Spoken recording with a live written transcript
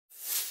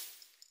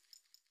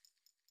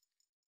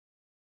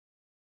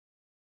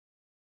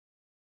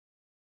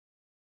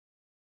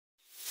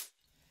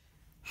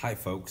Hi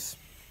folks.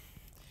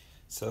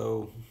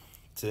 So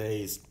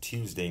today is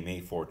Tuesday, May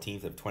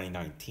 14th of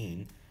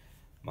 2019.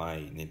 My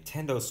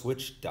Nintendo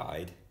Switch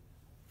died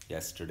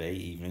yesterday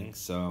evening,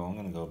 so I'm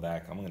going to go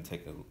back. I'm going to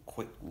take a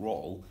quick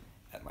roll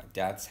at my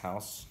dad's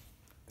house,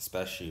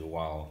 especially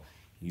while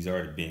he's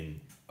already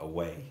been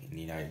away in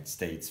the United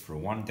States for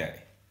one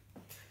day.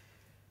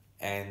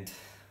 And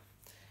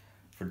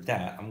for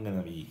that, I'm going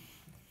to be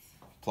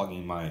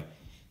plugging my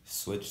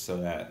Switch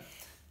so that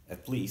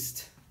at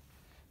least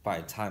by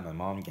the time my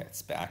mom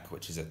gets back,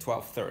 which is at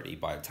 12:30,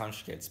 by the time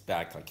she gets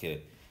back, I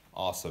could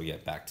also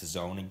get back to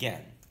zone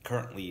again.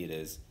 Currently it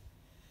is,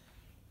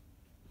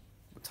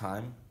 what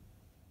time?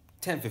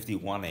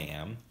 10:51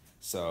 a.m.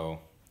 So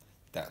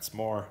that's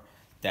more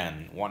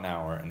than 1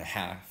 hour and a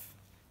half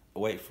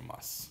away from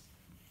us.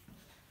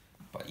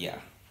 But yeah,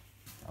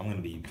 I'm going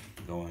to be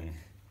going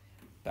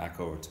back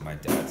over to my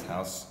dad's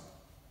house.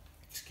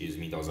 Excuse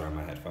me, those are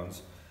my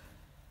headphones.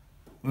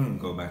 I'm going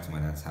to go back to my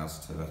dad's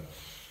house to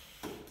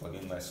plug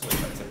in my Switch.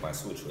 I took my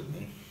Switch with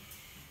me.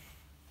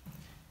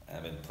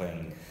 I've been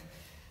playing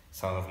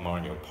some of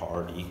Mario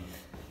Party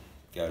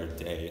the other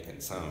day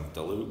and some of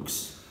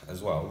Deluxe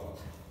as well.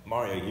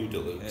 Mario U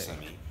Deluxe, I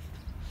mean.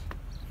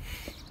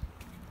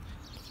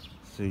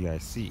 So you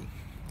guys see,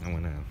 I'm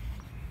gonna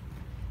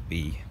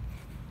be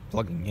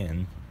plugging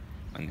in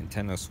my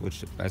Nintendo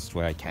Switch the best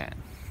way I can.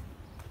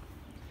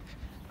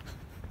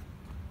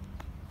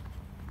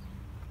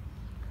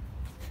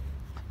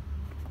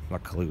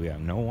 Luckily we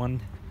have no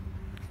one.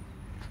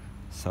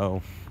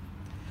 So,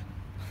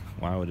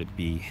 why would it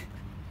be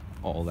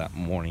all that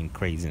morning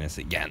craziness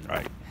again,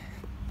 right?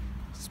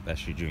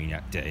 Especially during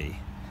that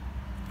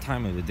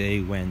time of the day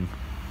when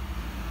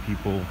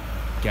people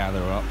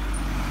gather up.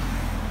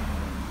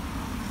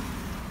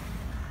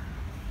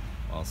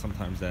 Well,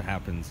 sometimes that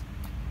happens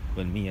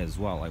with me as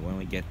well. Like when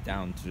we get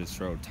down to this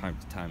road, time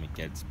to time, it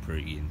gets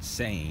pretty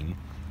insane.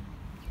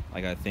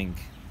 Like I think,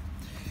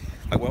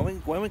 like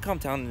when we come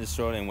down this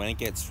road and when it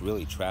gets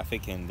really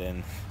traffic, and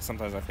then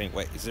sometimes I think,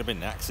 wait, has there been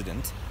an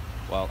accident?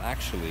 Well,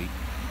 actually,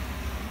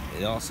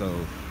 it also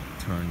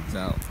turns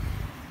out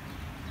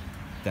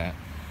that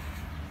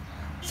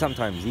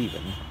sometimes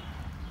even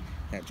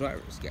that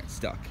drivers get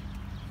stuck.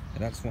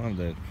 And that's one of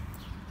the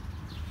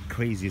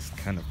craziest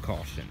kind of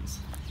cautions,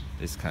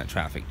 this kind of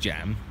traffic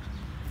jam.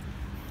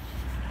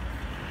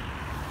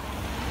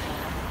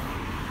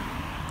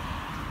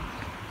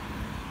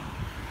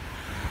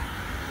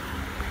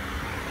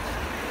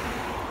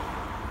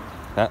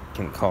 That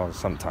can cause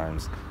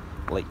sometimes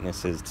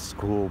latenesses to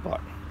school, but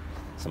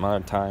some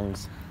other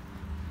times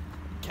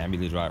it can be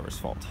the driver's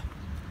fault.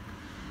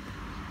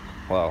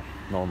 Well,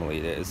 normally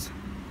it is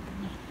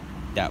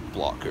that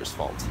blocker's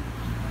fault.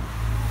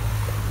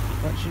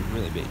 That shouldn't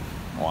really be.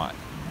 Why?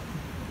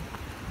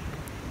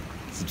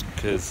 It's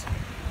because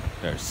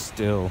there's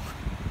still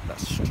that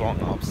strong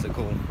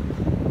obstacle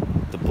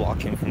to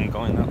block him from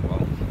going up.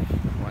 Well,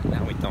 right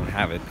now we don't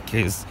have it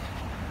because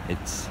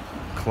it's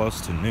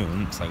close to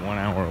noon. It's like 1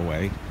 hour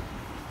away,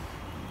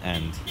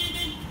 and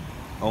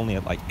only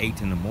at like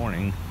 8 in the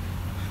morning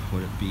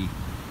would it be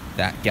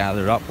that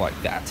gathered up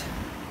like that.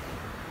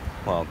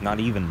 Well, not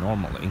even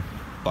normally,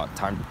 but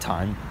time to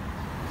time,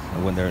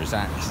 and when there's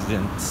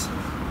accidents,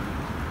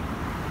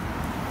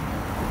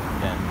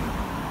 then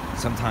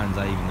sometimes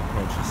I even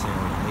approach this area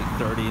at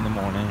 8:30 in the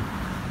morning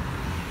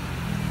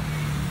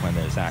when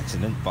there's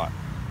accident. But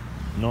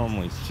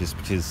normally it's just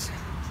because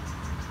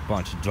a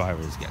bunch of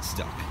drivers get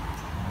stuck.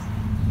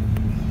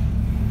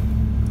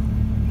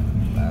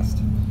 Last.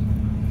 Oh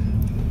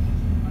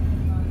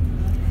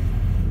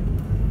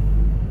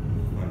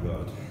my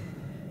god.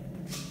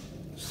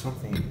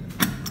 Something.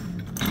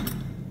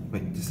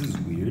 Wait, this is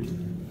weird.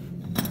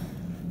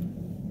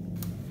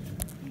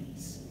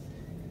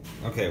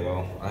 Okay,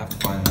 well, I have to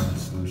find another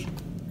solution.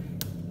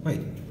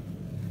 Wait.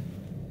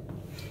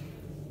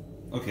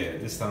 Okay,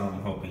 this time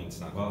I'm hoping it's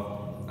not.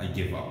 Well, I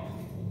give up.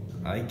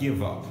 I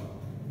give up.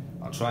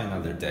 I'll try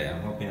another day.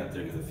 I'm hoping that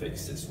they're gonna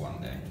fix this one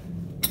day.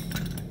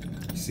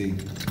 You see,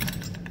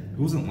 it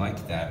wasn't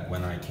like that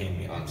when I came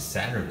here on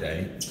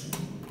Saturday.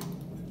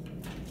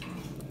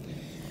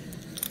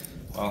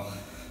 Well,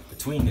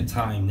 between the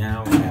time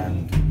now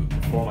and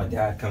before my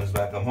dad comes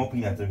back, I'm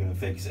hoping that they're gonna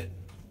fix it.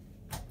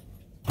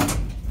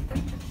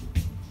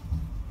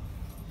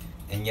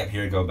 And yep,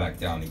 here I go back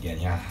down again.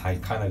 Yeah, I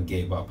kind of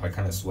gave up. I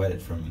kind of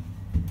sweated from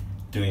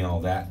doing all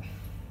that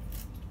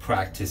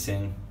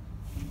practicing.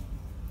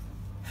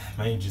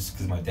 Maybe just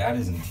because my dad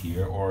isn't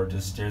here, or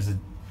just there's a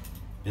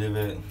bit of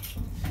a,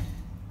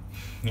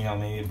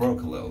 maybe it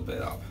broke a little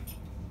bit up.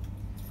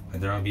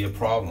 And there might be a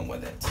problem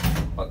with it.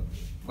 But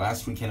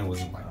last weekend it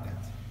wasn't like that.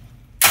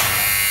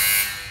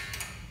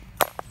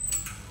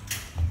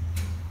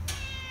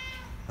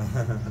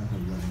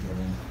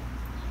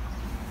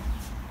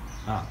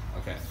 Ah,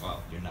 okay,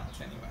 well, you're not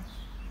anyway.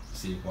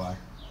 See why?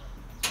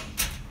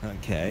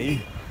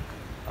 Okay,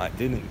 I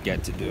didn't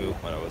get to do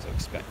what I was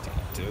expecting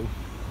it to.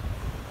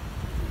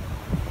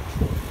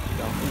 Be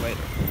done for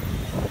later.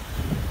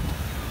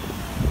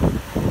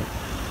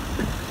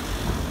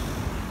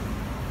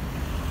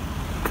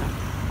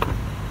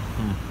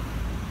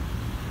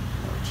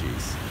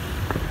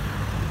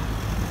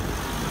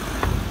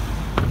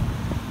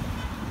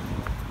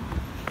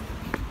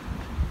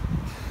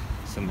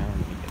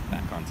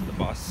 to the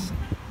bus.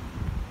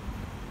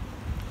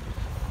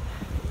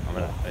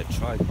 I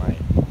tried my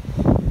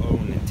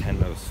own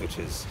Nintendo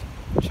Switch's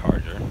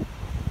charger.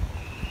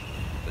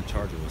 The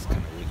charger was kind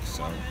of weak,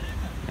 so I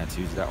had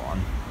to use that one.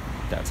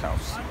 Dad's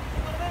house.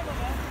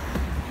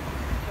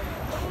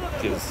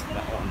 Because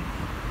that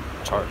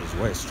one charges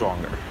way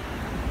stronger.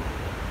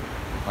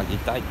 Like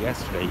it died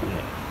yesterday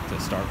to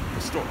start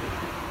the story.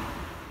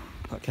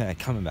 Okay,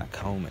 coming back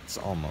home, it's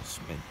almost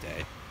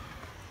midday.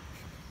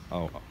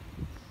 Oh.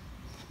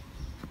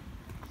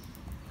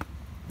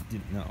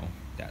 Didn't know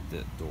that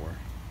the door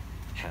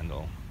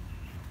handle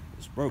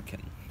was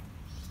broken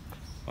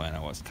when I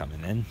was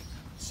coming in,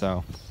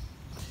 so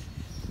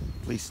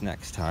at least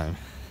next time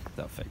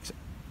they'll fix it.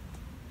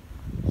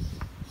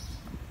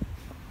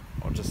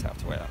 I'll just have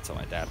to wait until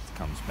my dad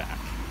comes back,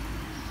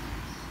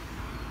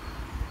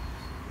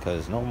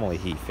 because normally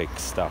he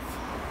fixes stuff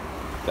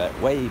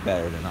way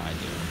better than I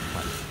do.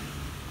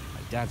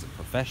 My dad's a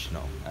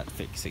professional at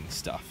fixing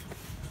stuff.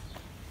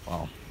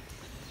 Well,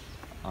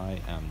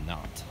 I am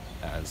not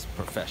as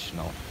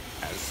professional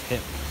as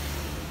him.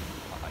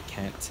 I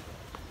can't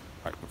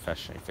quite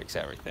professionally fix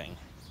everything.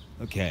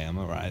 Okay, I'm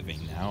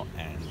arriving now,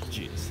 and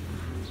geez,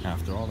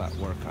 after all that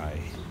work, I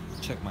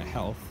checked my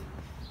health,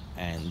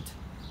 and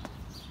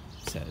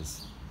it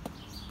says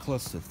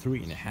close to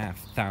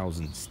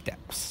 3,500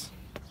 steps.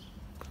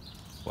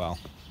 Well,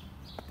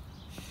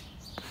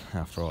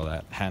 after all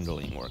that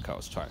handling work I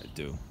was trying to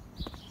do.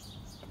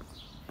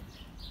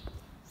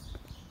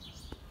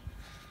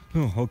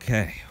 Oh,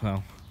 okay,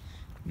 well,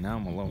 now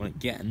I'm alone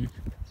again,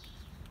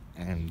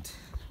 and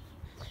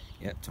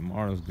yeah,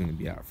 tomorrow's going to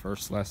be our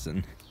first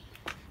lesson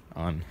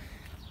on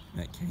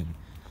making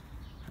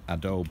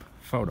Adobe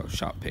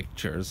Photoshop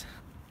pictures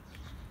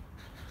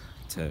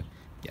to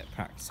get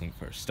practicing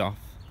for stuff.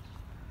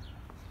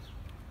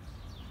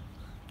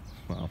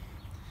 Well,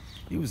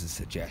 it was a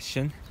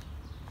suggestion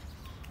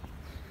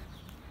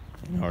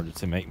in order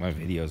to make my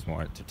videos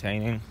more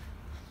entertaining.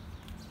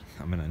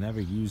 I mean, I never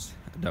use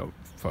Adobe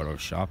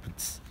Photoshop.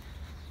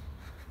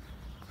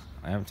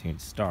 I haven't even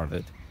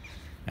started.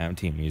 I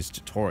haven't even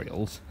used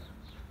tutorials.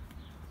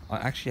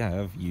 Actually, I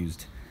have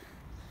used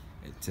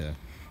it to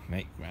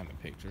make random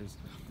pictures.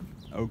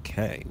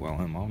 Okay, well,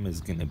 my mom is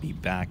gonna be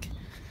back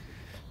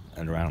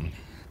at around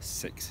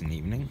 6 in the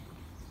evening.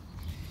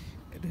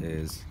 It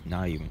is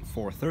not even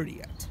 4:30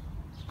 yet.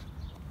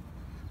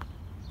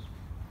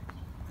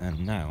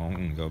 And now I'm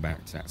gonna go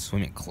back to that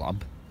swimming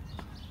club.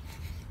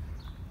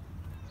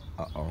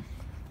 Uh-oh.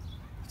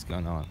 What's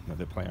going on? Are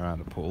they playing around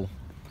the pool?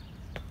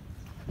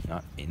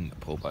 Not in the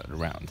pool, but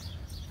around.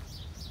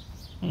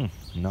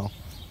 No.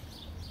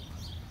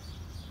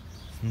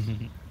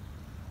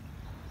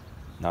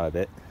 Not a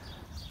bit.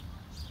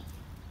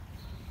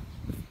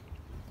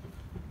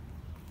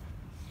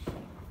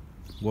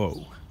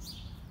 Whoa.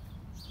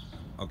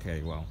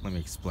 Okay, well, let me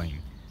explain.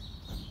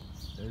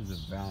 There's a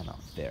van up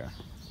there.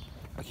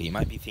 Okay, you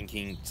might be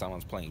thinking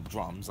someone's playing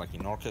drums like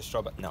an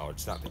orchestra, but no,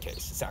 it's not the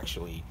case. It's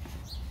actually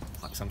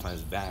like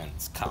sometimes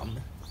vans come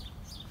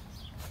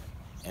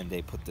and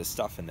they put the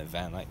stuff in the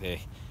van, like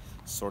they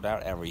sort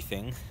out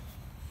everything.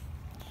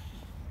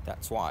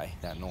 That's why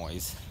that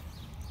noise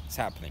is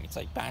happening. It's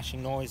like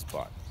bashing noise,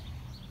 but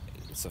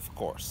it's of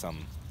course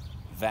some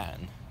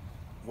van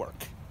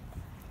work.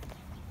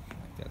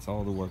 Like that's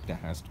all the work that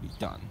has to be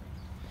done.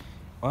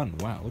 Oh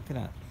wow, look at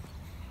that.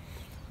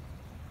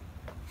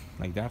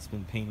 Like that's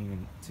been painted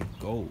into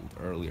gold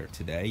earlier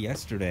today.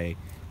 Yesterday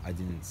I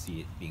didn't see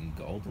it being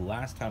gold. The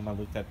last time I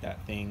looked at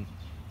that thing,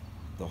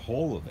 the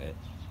whole of it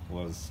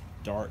was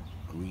dark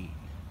green.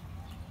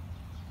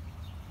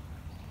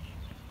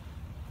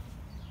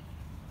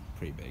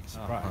 Pretty big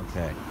surprise. Oh,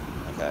 okay.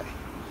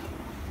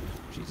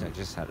 Jeez, I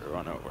just had to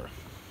run over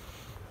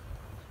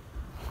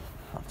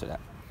after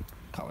that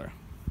color.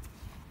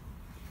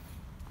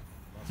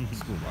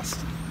 School bus.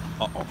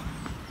 Uh-oh.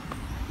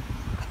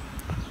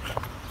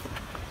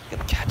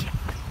 Gotta catch him.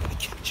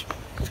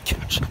 Gotta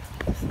catch him.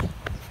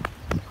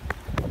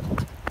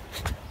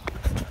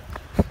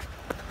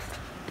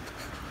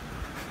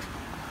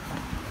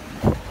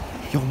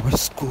 Yo, my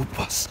school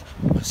bus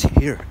was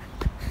here.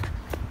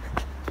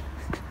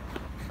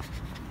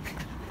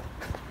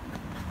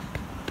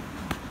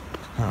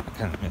 Oh, I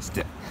kind of missed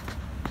it.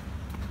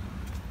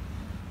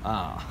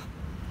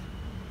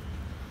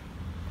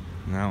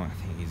 Now I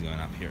think he's going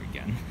up here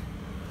again.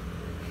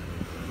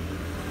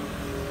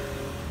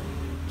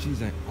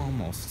 Jeez, I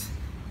almost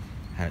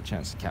had a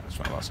chance to catch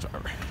my bus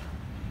driver.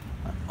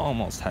 I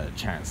almost had a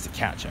chance to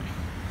catch him.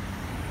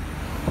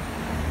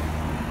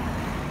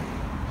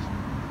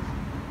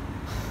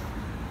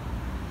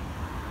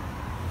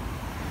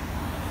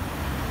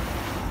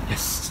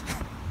 Yes,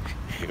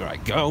 here I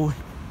go.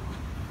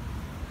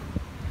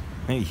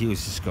 Maybe he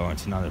was just going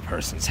to another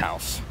person's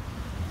house.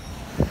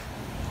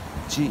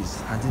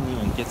 Jeez, I didn't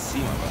even get to see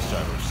my bus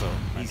driver, so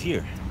he's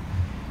here.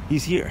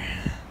 He's here.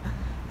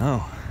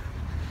 Oh,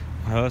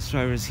 my bus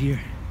driver's here.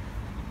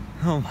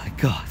 Oh my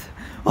god.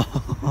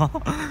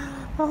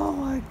 Oh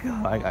my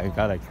god. I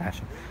gotta catch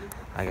him.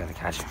 I gotta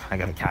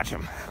catch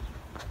him.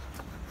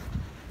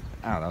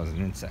 Ow, that was an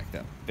insect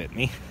that bit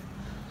me.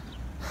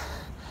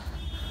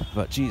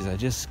 But geez, I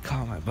just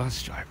caught my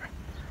bus driver.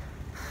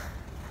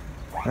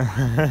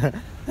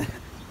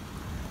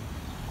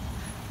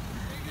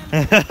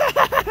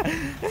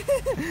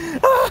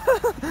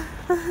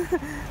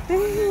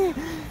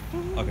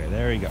 Okay,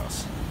 there he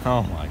goes.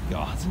 Oh my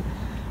god.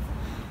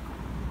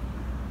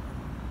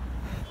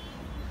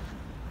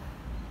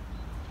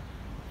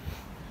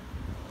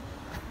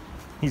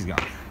 He's gone.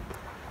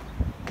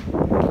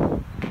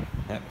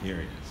 Yep, here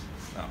he is.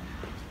 Oh.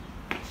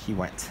 He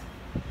went.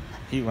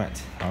 He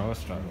went. I was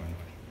struggling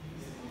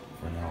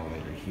for an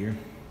elevator here.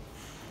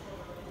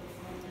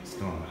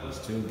 Still on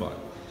those two, but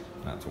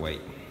I have to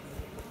wait.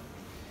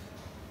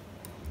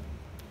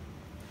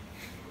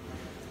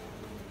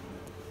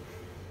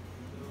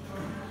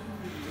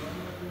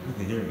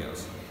 Okay, here he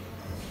goes.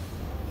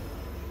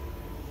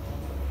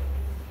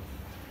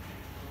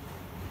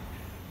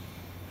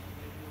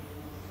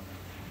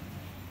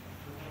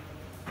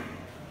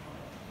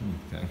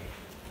 Okay.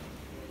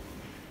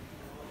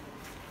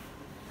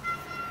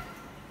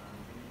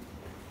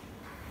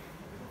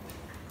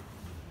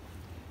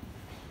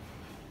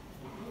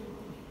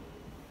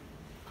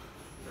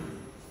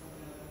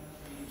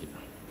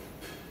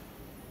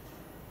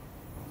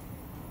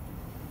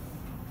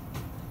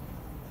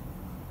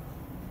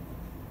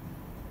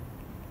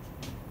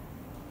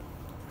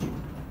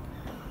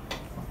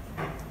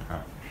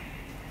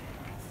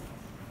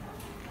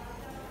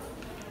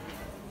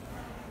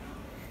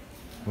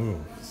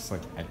 Ooh, it's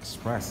like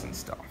express and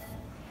stuff.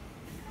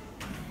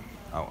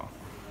 Oh well.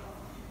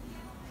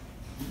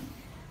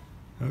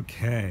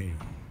 Okay.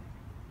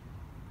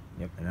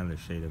 Yep, another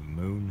shade of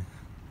moon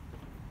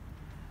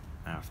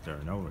after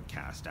an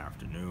overcast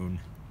afternoon.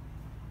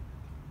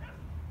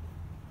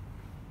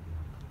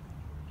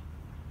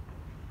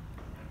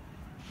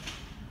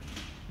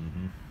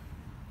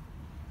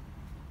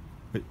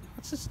 Wait,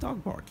 what's this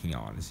dog barking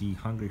on? Is he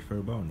hungry for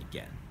a bone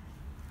again?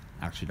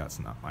 Actually, that's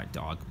not my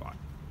dog, but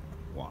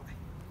why?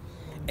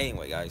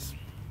 Anyway, guys,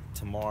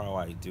 tomorrow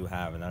I do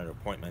have another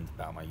appointment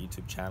about my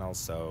YouTube channel,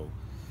 so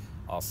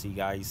I'll see you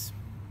guys